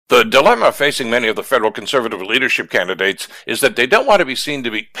The dilemma facing many of the federal conservative leadership candidates is that they don't want to be seen to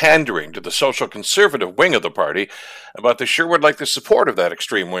be pandering to the social conservative wing of the party, but they sure would like the support of that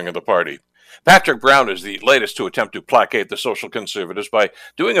extreme wing of the party. Patrick Brown is the latest to attempt to placate the social conservatives by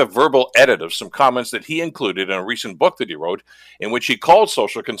doing a verbal edit of some comments that he included in a recent book that he wrote, in which he called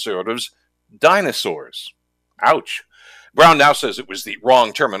social conservatives dinosaurs. Ouch. Brown now says it was the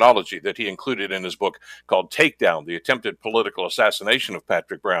wrong terminology that he included in his book called Takedown, the attempted political assassination of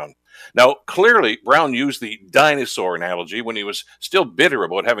Patrick Brown. Now, clearly, Brown used the dinosaur analogy when he was still bitter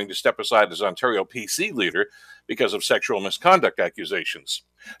about having to step aside as Ontario PC leader because of sexual misconduct accusations.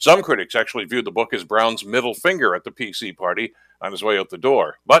 Some critics actually viewed the book as Brown's middle finger at the PC party on his way out the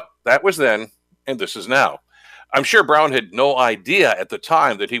door. But that was then, and this is now. I'm sure Brown had no idea at the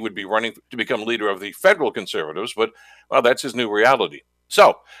time that he would be running to become leader of the federal conservatives, but, well, that's his new reality.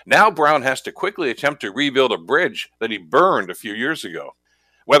 So, now Brown has to quickly attempt to rebuild a bridge that he burned a few years ago.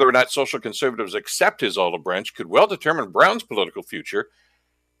 Whether or not social conservatives accept his olive branch could well determine Brown's political future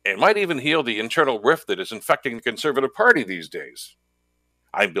and might even heal the internal rift that is infecting the Conservative Party these days.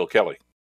 I'm Bill Kelly.